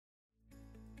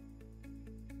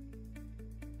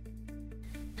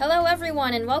Hello,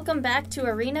 everyone, and welcome back to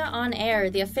Arena on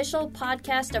Air, the official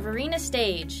podcast of Arena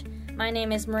Stage. My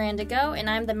name is Miranda Go, and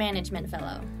I'm the Management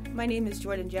Fellow. My name is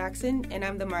Jordan Jackson, and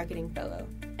I'm the Marketing Fellow.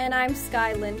 And I'm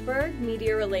Sky Lindberg,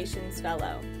 Media Relations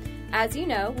Fellow. As you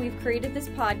know, we've created this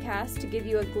podcast to give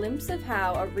you a glimpse of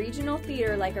how a regional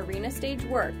theater like Arena Stage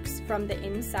works from the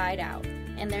inside out.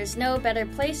 And there's no better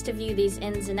place to view these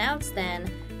ins and outs than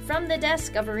from the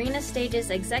desk of Arena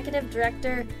Stage's Executive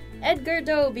Director, Edgar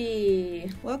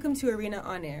Doby. Welcome to Arena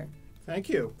on Air. Thank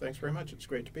you. Thanks very much. It's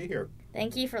great to be here.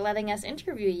 Thank you for letting us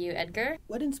interview you, Edgar.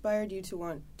 What inspired you to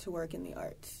want to work in the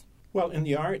arts? Well, in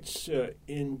the arts,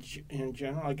 in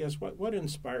general, I guess what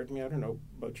inspired me, I don't know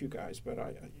about you guys, but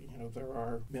there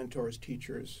are mentors,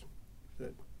 teachers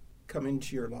that come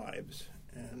into your lives.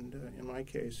 And in my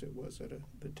case, it was at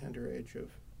the tender age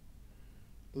of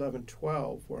 11,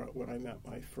 12, when I met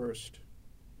my first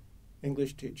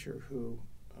English teacher who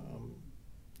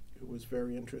was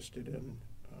very interested in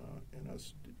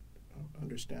us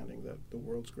understanding that the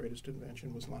world's greatest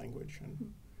invention was language.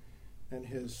 And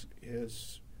his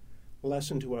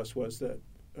lesson to us was that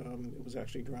it was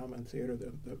actually drama and theater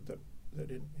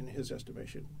that in his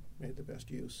estimation made the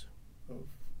best use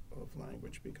of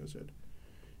language, because it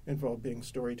involved being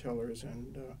storytellers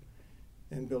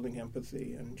and building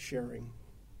empathy and sharing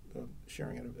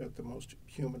it at the most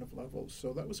human of levels.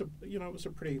 So that was it was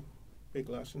a pretty big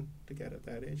lesson to get at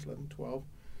that age, 11, 12.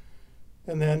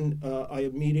 And then I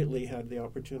immediately had the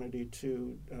opportunity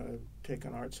to take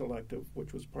an art elective,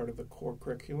 which was part of the core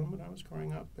curriculum when I was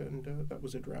growing up, and that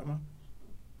was a drama.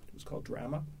 It was called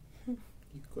drama. You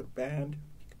could go to band,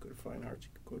 you could go to fine arts,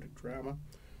 you could go to drama.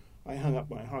 I hung up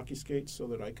my hockey skates so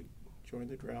that I could join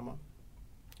the drama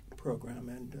program,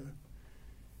 and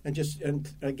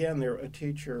again, a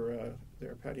teacher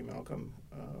there, Patty Malcolm,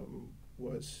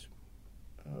 was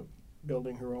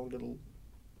building her own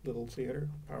little theater,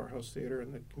 powerhouse theater,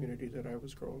 in the community that I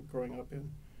was growing up in.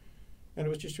 And it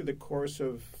was just through the course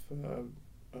of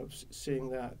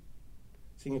seeing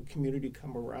a community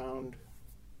come around,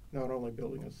 not only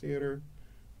building a theater,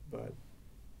 but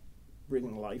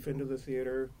bringing life into the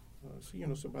theater.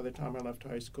 So by the time I left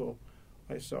high school,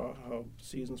 I saw how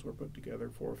seasons were put together,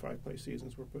 4 or 5 play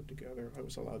seasons were put together. I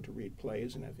was allowed to read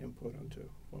plays and have input onto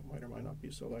what might or might not be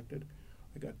selected.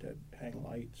 I got to hang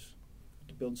lights,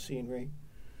 to build scenery,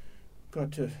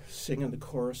 got to sing in the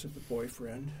chorus of The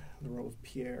Boyfriend, the role of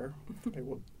Pierre. I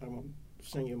won't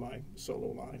sing you my solo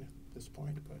line at this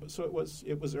point, but so it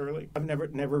was early. I've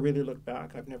never really looked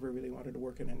back. I've never really wanted to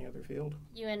work in any other field.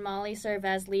 You and Molly serve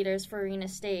as leaders for Arena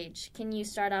Stage. Can you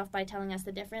start off by telling us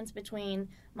the difference between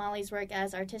Molly's work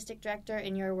as artistic director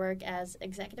and your work as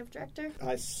executive director?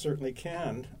 I certainly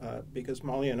can, because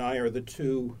Molly and I are the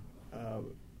two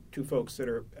folks that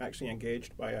are actually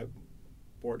engaged by a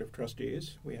board of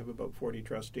trustees. We have about 40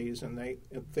 trustees, and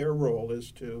their role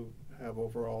is to have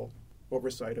overall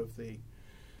oversight of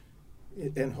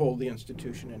and hold the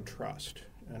institution in trust.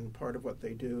 And part of what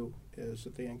they do is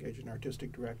that they engage an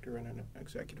artistic director and an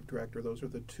executive director. Those are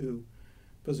the two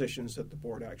positions that the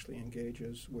board actually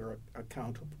engages. We're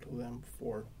accountable to them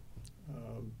for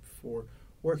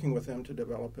working with them to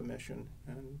develop a mission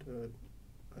and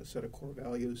a set of core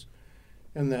values,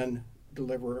 and then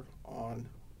deliver on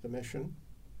the mission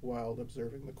while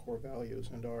observing the core values.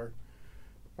 And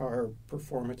our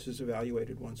performance is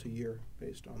evaluated once a year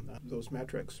based on those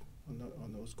metrics,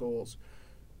 on those goals.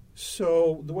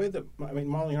 So the way that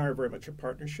Molly and I are very much a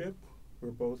partnership.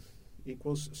 We're both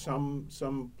equals.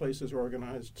 Some places are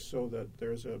organized so that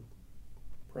there's a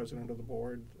president of the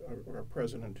board or a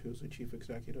president who's the chief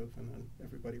executive, and then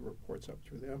everybody reports up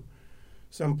through them.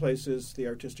 Some places the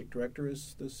artistic director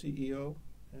is the CEO,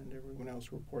 and everyone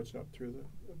else reports up through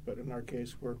but in our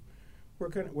case, we're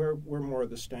more of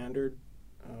the standard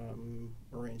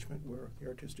arrangement, where the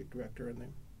artistic director and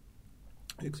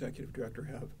the executive director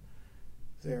have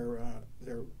their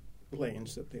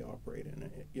lanes that they operate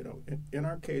in. In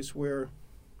our case, where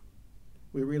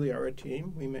we really are a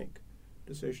team, we make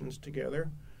decisions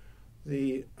together.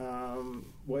 The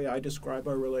way I describe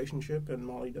our relationship, and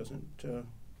Molly doesn't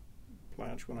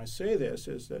blanch when I say this,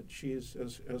 is that she's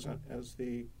as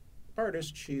the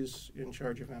artist, she's in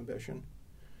charge of ambition,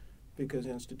 because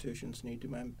institutions need to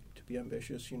be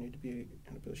ambitious. You need to be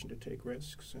in a position to take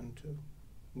risks and to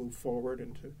move forward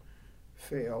and to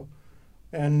fail.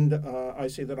 And I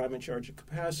say that I'm in charge of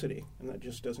capacity, and that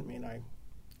just doesn't mean I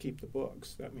keep the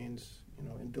books. That means,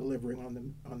 in delivering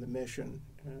on the mission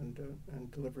and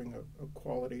delivering a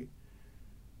quality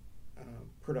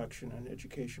production and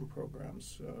education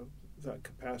programs. That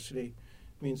capacity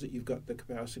means that you've got the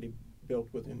capacity built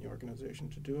within the organization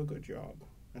to do a good job,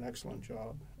 an excellent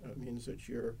job. It means that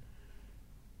you're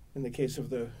In the case of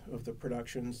the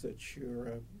productions, that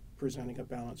you're presenting a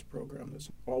balanced program that's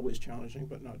always challenging,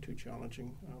 but not too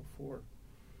challenging for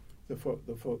the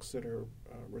folks that are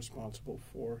responsible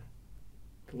for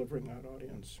delivering that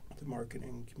audience, the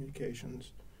marketing,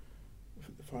 communications,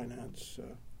 the finance,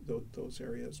 those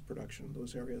areas, production,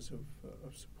 those areas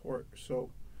of support.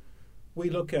 So we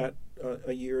look at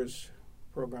a year's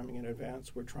programming in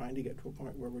advance. We're trying to get to a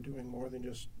point where we're doing more than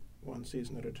just one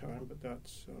season at a time, but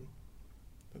that's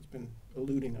been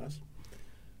eluding us.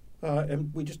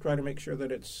 And we just try to make sure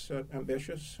that it's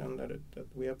ambitious and that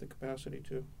we have the capacity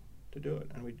to do it.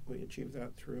 And we achieve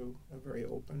that through a very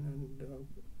open and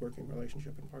working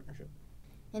relationship and partnership.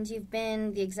 And you've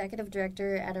been the executive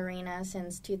director at Arena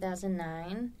since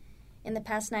 2009. In the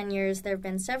past 9 years, there have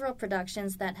been several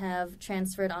productions that have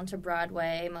transferred onto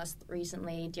Broadway, most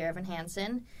recently Dear Evan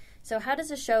Hansen. So how does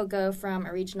a show go from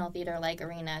a regional theater like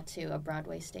Arena to a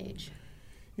Broadway stage?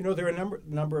 You know, there are a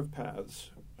number of paths.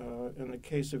 In the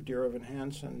case of Dear Evan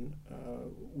Hansen,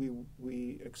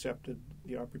 we accepted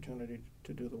the opportunity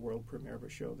to do the world premiere of a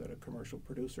show that a commercial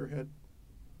producer had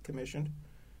commissioned,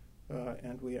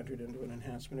 and we entered into an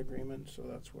enhancement agreement. So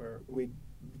that's where we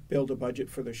build a budget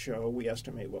for the show. We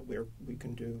estimate what we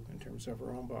can do in terms of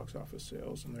our own box office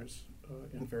sales, and there's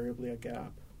invariably a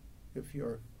gap. If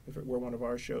it were one of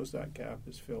our shows, that gap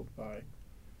is filled by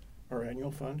our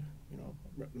annual fund,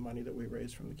 the money that we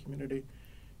raise from the community.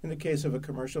 In the case of a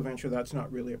commercial venture, that's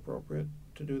not really appropriate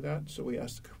to do that, so we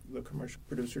ask the commercial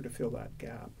producer to fill that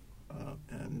gap.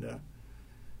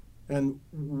 And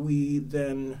we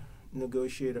then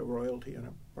negotiate a royalty and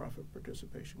a profit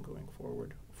participation going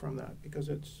forward from that, because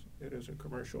it is a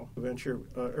commercial venture.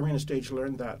 Arena Stage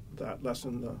learned that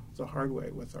lesson the hard way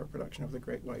with our production of The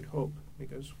Great White Hope,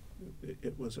 because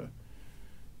it was a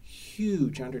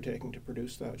huge undertaking to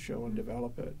produce that show and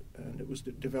develop it, and it was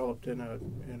developed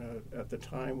at the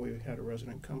time we had a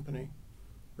resident company,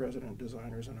 resident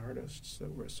designers and artists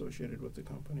that were associated with the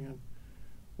company, and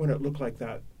when it looked like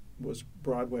that was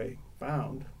Broadway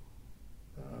bound,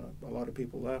 a lot of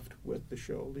people left with the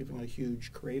show, leaving a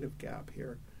huge creative gap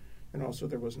here, and also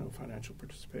there was no financial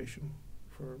participation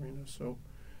for Arena. So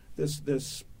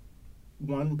this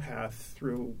one path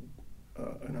through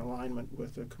an alignment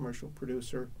with a commercial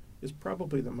producer is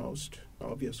probably the most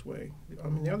obvious way. I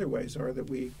mean, the other ways are that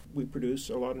we produce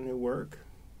a lot of new work.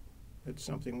 It's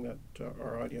something that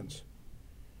our audience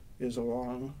is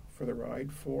along for the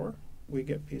ride for. We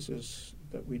get pieces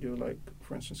that we do, like,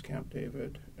 for instance, Camp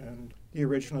David and The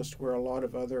Originalist, where a lot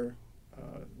of other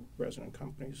resident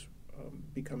companies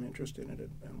become interested in it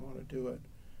and want to do it.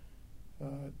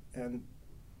 And,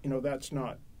 that's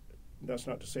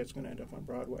not to say it's going to end up on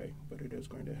Broadway, but it is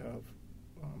going to have,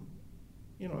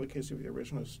 in the case of The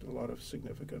Originalist, a lot of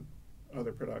significant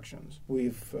other productions.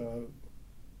 We've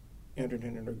entered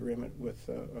into an agreement with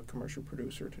a commercial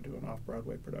producer to do an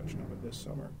off-Broadway production of it this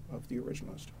summer of The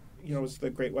Originalist. It's the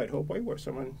Great White Hope way, where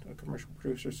a commercial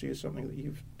producer sees something that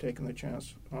you've taken the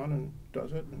chance on and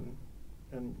does it,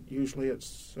 and usually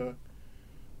it's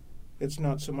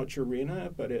not so much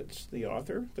Arena, but it's the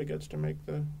author that gets to make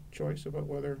the choice about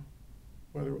whether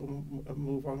it will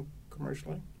move on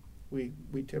commercially. We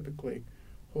typically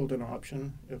hold an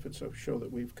option if it's a show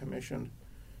that we've commissioned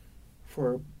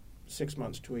for 6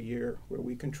 months to a year, where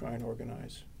we can try and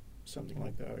organize something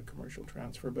like that, a commercial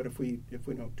transfer. But if we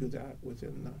don't do that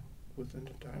within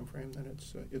the time frame, then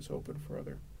it's open for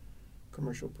other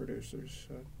commercial producers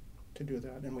to do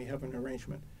that. And we have an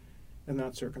arrangement in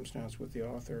that circumstance with the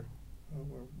author,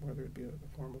 whether it be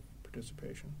a form of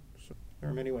participation. So there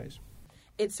are many ways.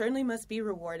 It certainly must be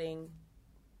rewarding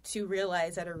to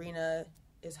realize that Arena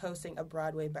is hosting a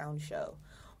Broadway-bound show.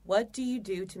 What do you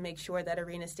do to make sure that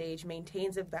Arena Stage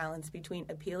maintains a balance between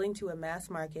appealing to a mass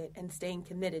market and staying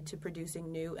committed to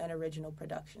producing new and original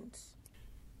productions?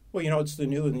 Well, it's the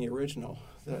new and the original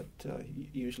that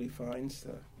usually finds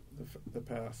the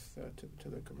path to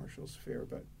the commercial sphere.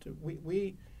 But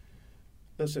we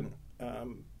listen,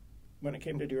 when it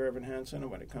came to Dear Evan Hansen,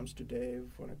 and when it comes to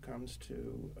Dave, when it comes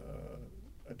to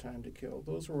A Time to Kill,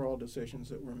 those were all decisions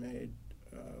that were made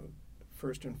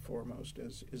first and foremost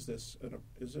as, is this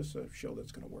a show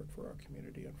that's going to work for our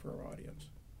community and for our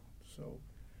audience?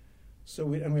 So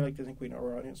we like to think we know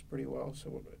our audience pretty well.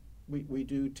 So we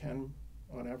do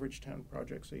on average 10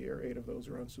 projects a year. 8 of those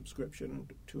are on subscription.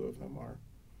 2 of them are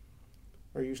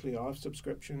usually off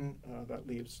subscription. That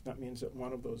means that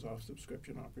one of those off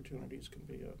subscription opportunities can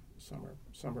be a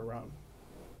summer round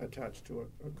attached to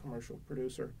a commercial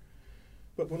producer.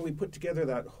 But when we put together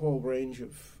that whole range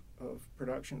of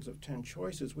productions of 10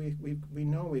 choices, we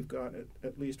know we've got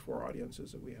at least 4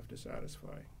 audiences that we have to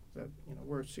satisfy. That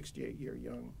we're a 68-year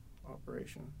young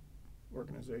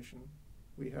organization.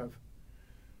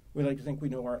 We like to think we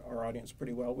know our audience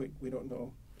pretty well. We don't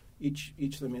know each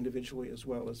of them individually as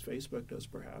well as Facebook does,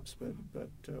 perhaps, but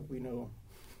we know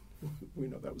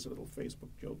that was a little Facebook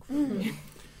joke.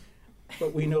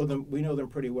 But we know them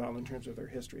pretty well in terms of their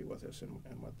history with us and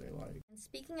what they like. And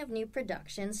speaking of new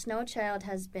productions, Snow Child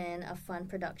has been a fun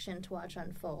production to watch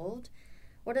unfold.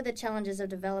 What are the challenges of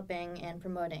developing and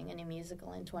promoting a new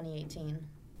musical in 2018?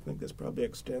 I think this probably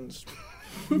extends,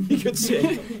 you could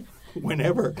say,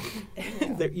 whenever.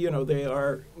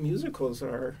 Musicals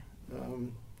are,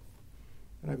 and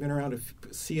I've been around a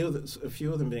few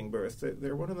of them being birthed.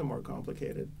 They're one of the more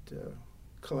complicated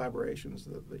collaborations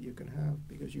that you can have,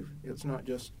 because it's not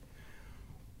just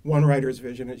one writer's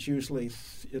vision. It's usually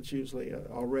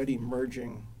already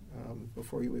merging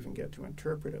before you even get to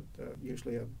interpret it.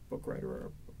 Usually a book writer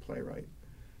or a playwright,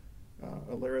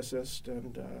 a lyricist,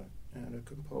 and a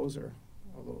composer.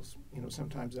 Although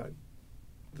sometimes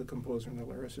the composer and the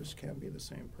lyricist can be the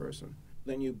same person.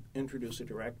 Then you introduce a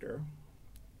director,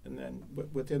 and then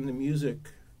within the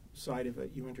music side of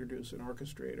it, you introduce an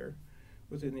orchestrator.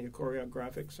 Within the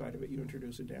choreographic side of it, you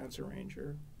introduce a dance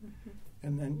arranger,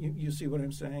 and then you see what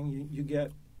I'm saying. You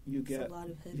get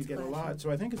a lot.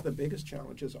 So I think it's the biggest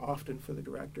challenge is often for the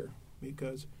director,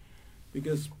 because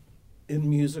in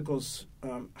musicals,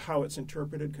 how it's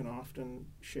interpreted can often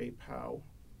shape how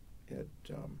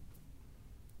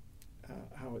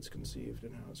it's conceived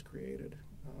and how it's created,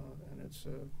 and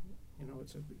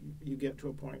you get to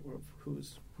a point of who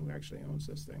actually owns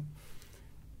this thing.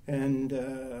 And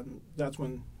that's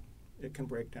when it can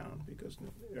break down, because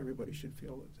everybody should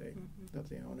feel that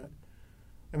they own it.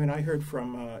 I mean, I heard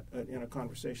from in a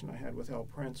conversation I had with Al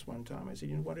Prince one time. I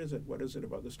said, what is it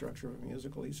about the structure of a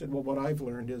musical? He said, well, what I've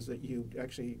learned is that you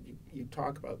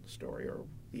talk about the story or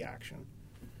the action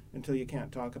until you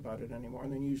can't talk about it anymore,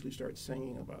 and then you usually start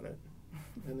singing about it,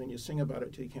 and then you sing about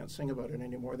it till you can't sing about it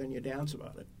anymore. Then you dance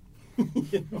about it.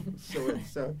 So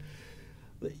it's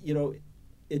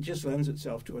it just lends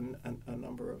itself to a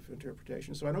number of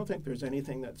interpretations. So I don't think there's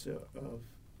anything that's a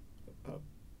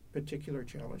particular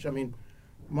challenge. I mean,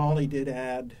 Molly did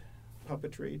add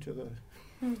puppetry to the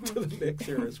mix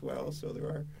here as well. So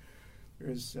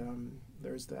there's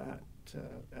that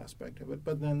aspect of it.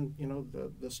 But then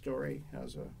the story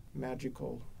has a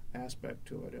magical aspect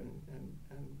to it, and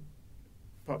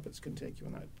puppets can take you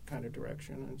in that kind of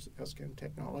direction, as can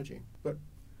technology. But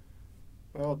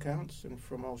by all accounts and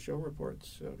from all show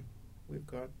reports, we've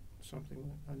got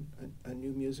a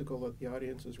new musical that the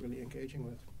audience is really engaging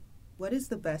with. What is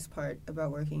the best part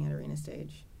about working at Arena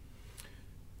Stage?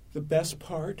 The best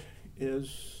part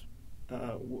is,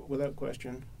 without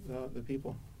question, the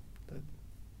people that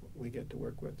we get to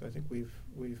work with. I think we've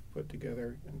put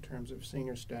together, in terms of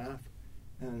senior staff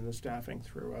and the staffing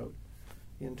throughout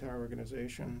the entire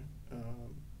organization,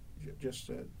 just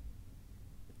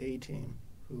a team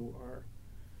who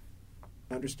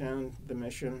understand the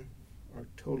mission, are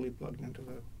totally plugged into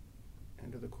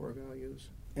the core values,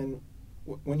 and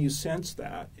when you sense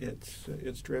that,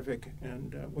 it's terrific.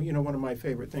 And one of my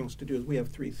favorite things to do is we have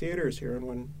 3 theaters here,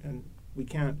 and we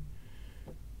can't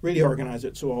really organize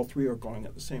it so all 3 are going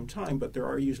at the same time. But there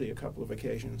are usually a couple of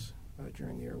occasions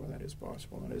during the year when that is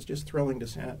possible, and it's just thrilling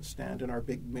to stand in our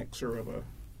big mixer of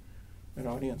an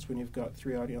audience when you've got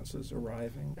 3 audiences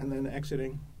arriving and then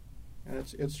exiting, and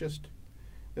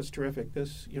it's terrific.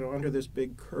 This under this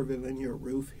big curvilinear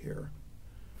roof here,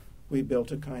 we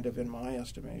built a kind of, in my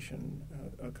estimation,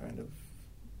 a kind of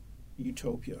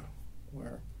utopia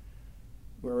where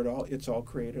it's all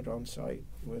created on site,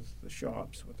 with the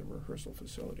shops, with the rehearsal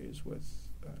facilities, with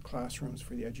classrooms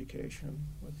for the education,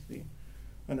 with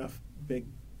enough big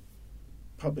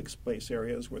public space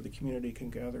areas where the community can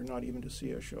gather, not even to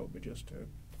see a show, but just to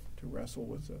wrestle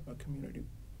with a community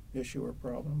issue or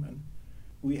problem. And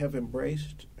we have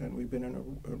embraced, and we've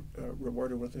been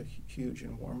rewarded with a huge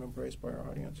and warm embrace by our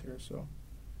audience here. So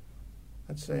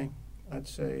I'd say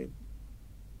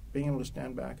being able to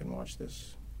stand back and watch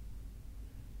this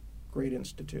great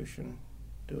institution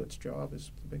do its job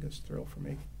is the biggest thrill for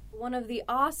me. One of the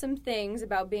awesome things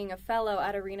about being a fellow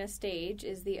at Arena Stage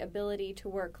is the ability to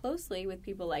work closely with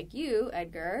people like you,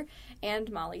 Edgar,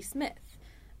 and Molly Smith.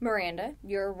 Miranda,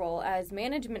 your role as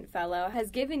management fellow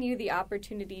has given you the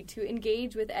opportunity to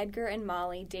engage with Edgar and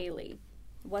Molly daily.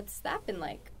 What's that been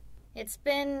like? It's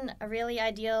been a really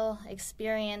ideal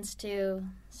experience to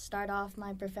start off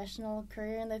my professional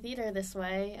career in the theater this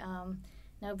way.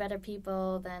 No better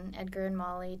people than Edgar and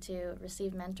Molly to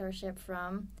receive mentorship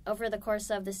from. Over the course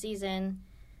of the season,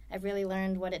 I've really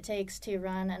learned what it takes to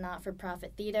run a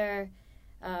not-for-profit theater,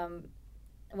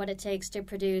 what it takes to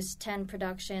produce 10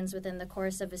 productions within the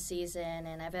course of a season.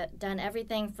 And I've done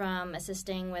everything from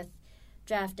assisting with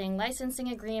drafting licensing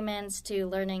agreements to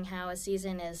learning how a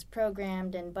season is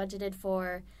programmed and budgeted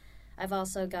for. I've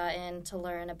also gotten to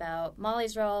learn about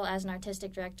Molly's role as an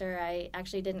artistic director. I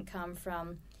actually didn't come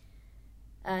from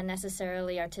a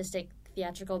necessarily artistic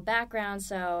theatrical background,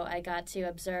 so I got to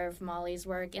observe Molly's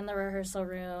work in the rehearsal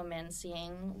room and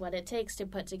seeing what it takes to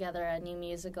put together a new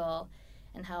musical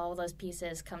and how all those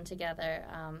pieces come together.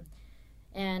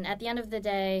 And at the end of the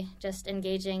day, just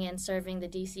engaging and serving the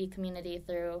DC community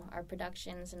through our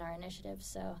productions and our initiatives.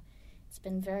 So it's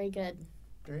been very good.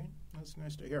 Great. That's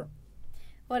nice to hear.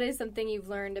 What is something you've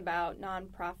learned about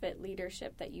nonprofit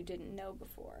leadership that you didn't know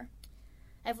before?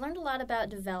 I've learned a lot about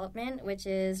development, which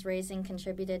is raising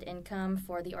contributed income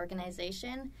for the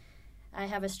organization. I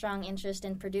have a strong interest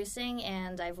in producing,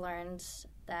 and I've learned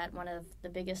that one of the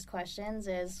biggest questions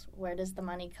is, where does the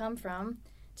money come from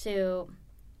to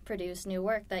produce new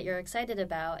work that you're excited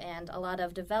about? And a lot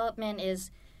of development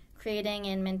is creating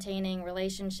and maintaining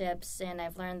relationships, and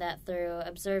I've learned that through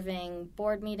observing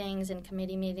board meetings and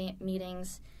committee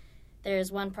meetings.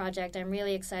 There's one project I'm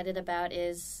really excited about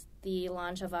is the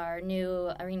launch of our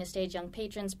new Arena Stage Young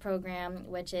Patrons program,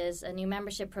 which is a new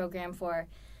membership program for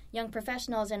young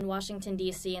professionals in Washington,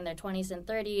 D.C. in their 20s and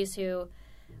 30s who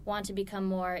want to become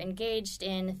more engaged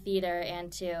in theater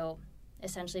and to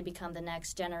essentially become the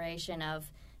next generation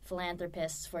of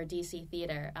philanthropists for DC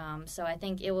theater. So I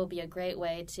think it will be a great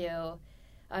way to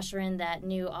usher in that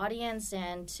new audience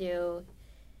and to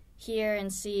hear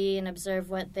and see and observe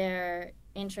what their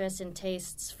interests and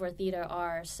tastes for theater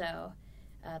are. So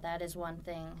that is one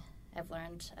thing I've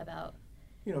learned about.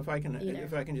 You know, if I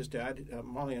can just add,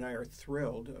 Molly and I are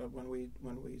thrilled when we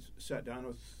sat down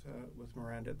with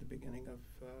Miranda at the beginning of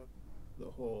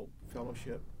the whole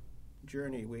fellowship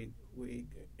journey. We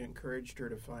encouraged her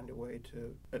to find a way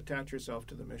to attach herself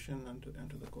to the mission and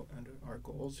to our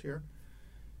goals here.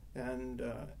 And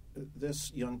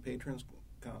this Young Patrons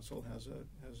Council has a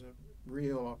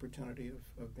real opportunity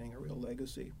of being a real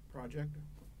legacy project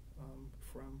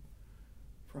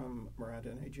from Miranda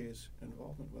and AJ's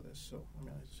involvement with us. So I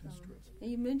mean, it's terrific.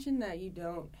 You mentioned that you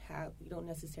don't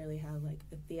necessarily have like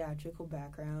a theatrical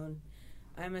background.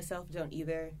 I myself don't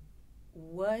either.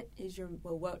 What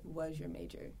was your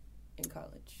major in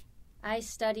college? I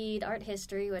studied art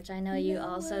history, which I know you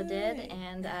also did,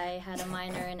 and I had a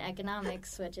minor in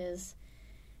economics, which is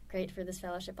great for this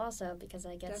fellowship also because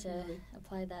I get to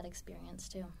apply that experience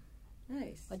too.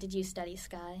 Nice. What did you study,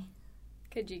 Sky?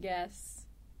 Could you guess?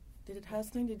 Did it have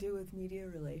something to do with media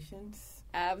relations?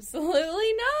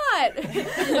 Absolutely not.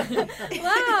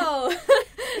 Wow.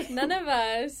 None of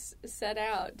us set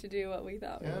out to do what we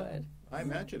thought we would. I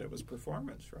imagine it was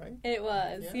performance, right? It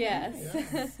was, yes.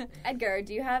 Yeah. Edgar,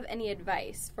 do you have any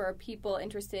advice for people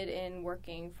interested in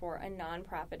working for a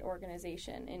nonprofit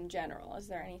organization in general? Is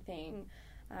there anything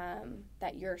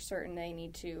that you're certain they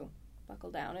need to buckle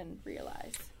down and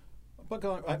realize?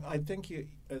 I think you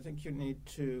need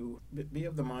to be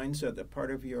of the mindset that part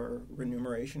of your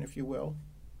remuneration, if you will,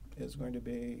 is going to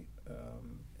be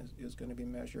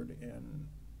measured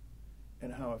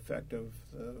in how effective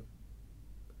the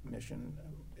mission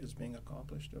is being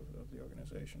accomplished of the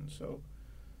organization. So,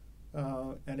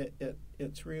 and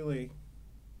it's really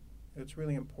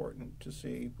important to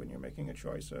see when you're making a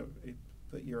choice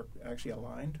that you're actually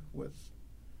aligned with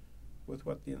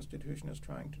what the institution is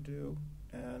trying to do,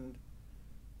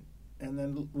 and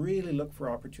then really look for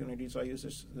opportunities. I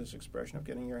use this expression of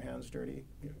getting your hands dirty,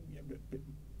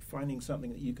 finding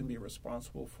something that you can be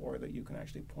responsible for, that you can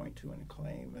actually point to and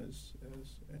claim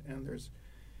and there's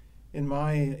in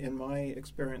my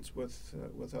experience with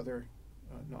other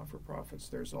not-for-profits,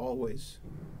 there's always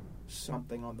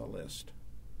something on the list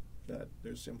that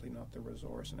there's simply not the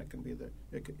resource, and it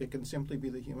can simply be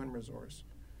the human resource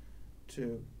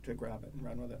to grab it and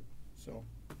run with it. So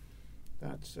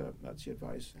that's the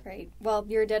advice. Great. Well,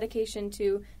 your dedication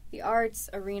to the arts,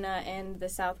 Arena, and the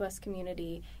Southwest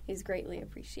community is greatly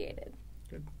appreciated.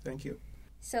 Good. Thank you.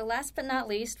 So last but not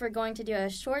least, we're going to do a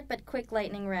short but quick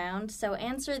lightning round. So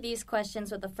answer these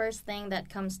questions with the first thing that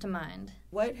comes to mind.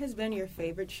 What has been your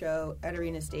favorite show at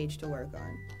Arena Stage to work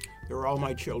on? They're all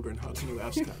my children. How can you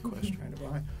ask that question?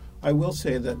 I will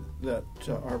say that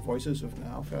our Voices of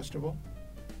Now Festival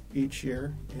each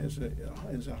year is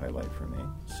a highlight for me.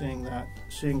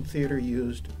 Seeing theater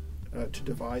used to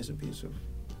devise a piece of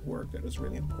work that was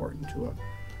really important to a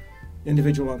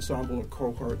individual ensemble or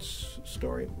cohort's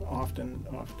story, often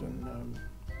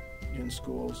in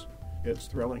schools. It's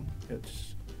thrilling.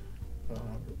 It's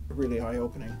really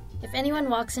eye-opening. If anyone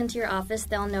walks into your office,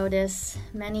 they'll notice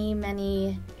many,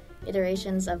 many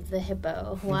iterations of the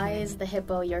hippo. Why is the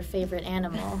hippo your favorite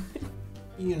animal?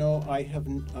 You know,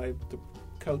 the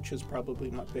couch is probably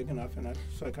not big enough in a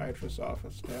psychiatrist's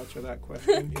office to answer that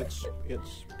question.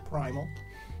 It's primal.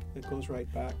 It goes right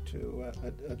back to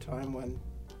a time when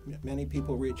many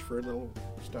people reach for little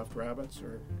stuffed rabbits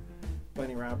or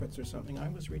bunny rabbits or something. I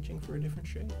was reaching for a different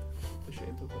shape, the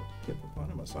shape of a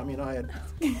hippopotamus. I mean, I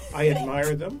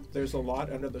admire them. There's a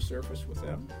lot under the surface with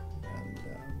them, and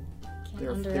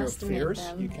they're fierce.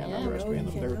 Them. You can't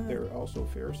underestimate them. They're also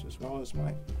fierce, as well as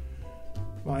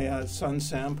my son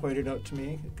Sam pointed out to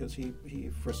me, because he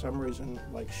for some reason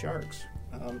likes sharks.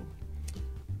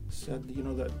 Said, you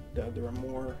know, that there are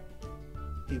more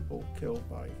people killed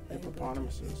by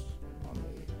hippopotamuses on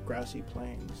the grassy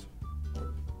plains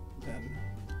than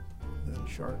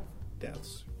shark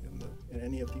deaths in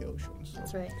any of the oceans. So,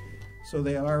 That's right. So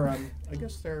they are, I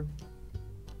guess they're,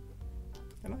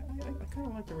 and I kind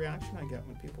of like the reaction I get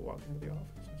when people walk into the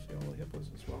office and see all the hippos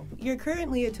as well. You're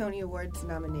currently a Tony Awards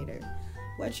nominator.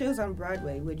 What shows on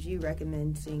Broadway would you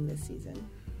recommend seeing this season?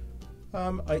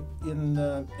 In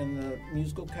the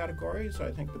musical categories,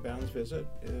 I think The Band's Visit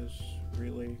is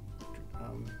really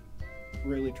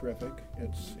terrific.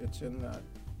 It's in that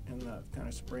kind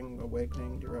of spring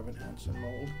awakening Dear Evan Hansen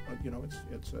mold. You know,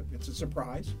 it's a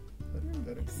surprise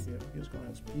that it can be a musical, and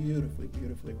it's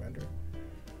beautifully rendered.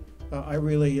 I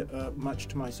really, much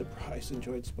to my surprise,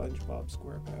 enjoyed SpongeBob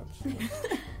SquarePants,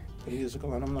 the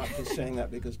musical, and I'm not just saying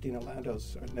that because Dina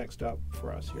Lando's next up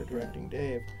for us here directing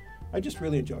Dave. I just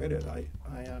really enjoyed it. I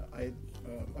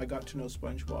got to know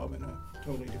SpongeBob in a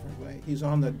totally different way. He's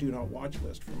on the do not watch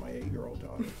list for my 8-year-old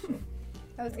daughter. So.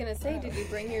 I was gonna say, did you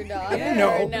bring your dog?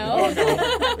 No.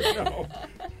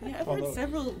 Yeah, I've heard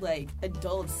several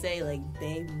adults say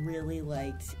they really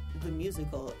liked the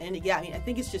musical, and I mean I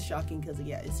think it's just shocking because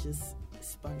it's just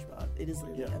SpongeBob. It is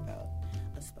literally about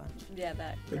a sponge. Yeah,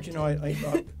 that. But you know, I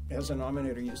thought as a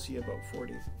nominator you see about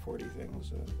 40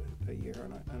 things a year,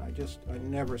 and I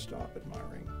never stop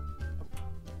admiring,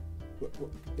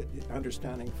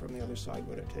 understanding from the other side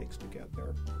what it takes to get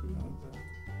there.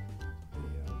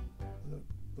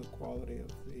 The quality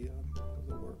of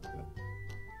the work that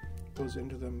goes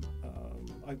into them.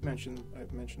 I've mentioned a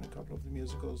couple of the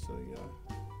musicals.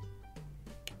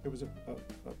 There was a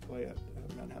play at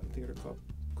Manhattan Theatre Club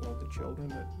called The Children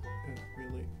that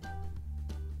really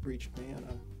reached me in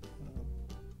a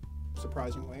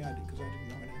surprising way. Because I didn't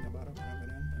know anything about it when I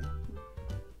went in.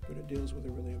 But it deals with a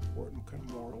really important kind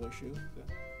of moral issue that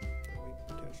we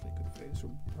potentially could face, or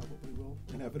probably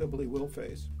inevitably will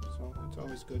face. So it's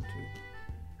always good to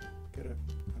get a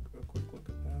quick look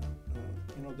at that.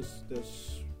 You know, this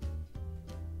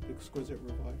exquisite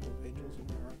revival of Angels in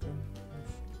America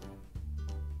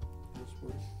is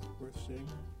worth seeing.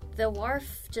 The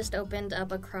Wharf just opened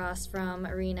up across from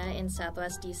Arena in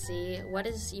Southwest DC. What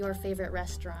is your favorite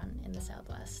restaurant in the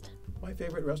Southwest? My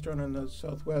favorite restaurant in the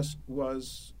Southwest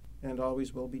was and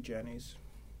always will be Jenny's.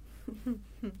 You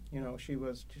know,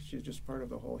 she's just part of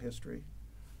the whole history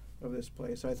of this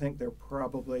place. I think they're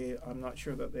probably, I'm not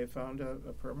sure that they found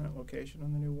a permanent location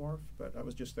in the new Wharf, but I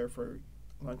was just there for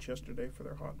lunch yesterday for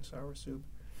their hot and sour soup.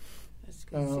 That's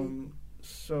good soup.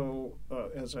 So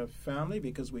as a family,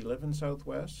 because we live in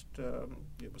Southwest,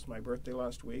 it was my birthday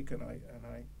last week, and I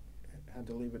had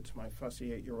to leave it to my fussy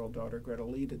 8-year-old daughter, Greta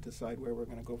Lee, to decide where we're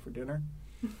going to go for dinner.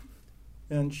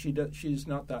 And she's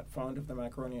not that fond of the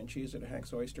macaroni and cheese at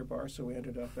Hank's Oyster Bar, so we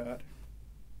ended up at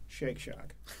Shake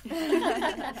Shack.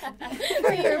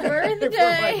 For your birthday?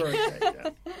 For my birthday, yeah.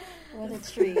 What a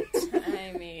treat.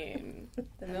 I mean,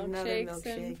 the milkshakes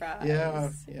and fries. Yeah.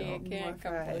 You can't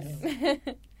Fries. complain.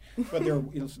 But there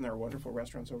are wonderful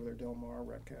restaurants over there, Del Mar,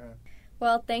 Redcat.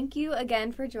 Well, thank you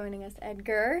again for joining us,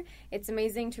 Edgar. It's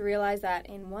amazing to realize that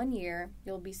in 1 year,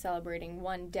 you'll be celebrating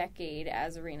 1 decade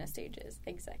as Arena Stage's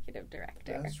executive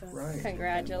director. That's right.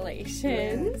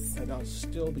 Congratulations. And I'll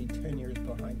still be 10 years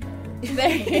behind Molly. There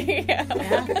you go.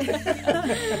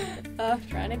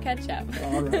 Trying to catch up.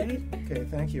 All right. Okay,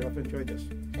 thank you. I've enjoyed this.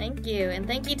 Thank you, and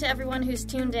thank you to everyone who's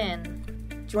tuned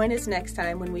in. Join us next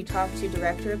time when we talk to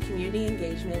Director of Community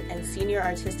Engagement and Senior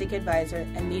Artistic Advisor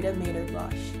Anita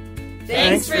Maynard-Losh.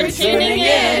 Thanks for tuning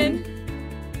in.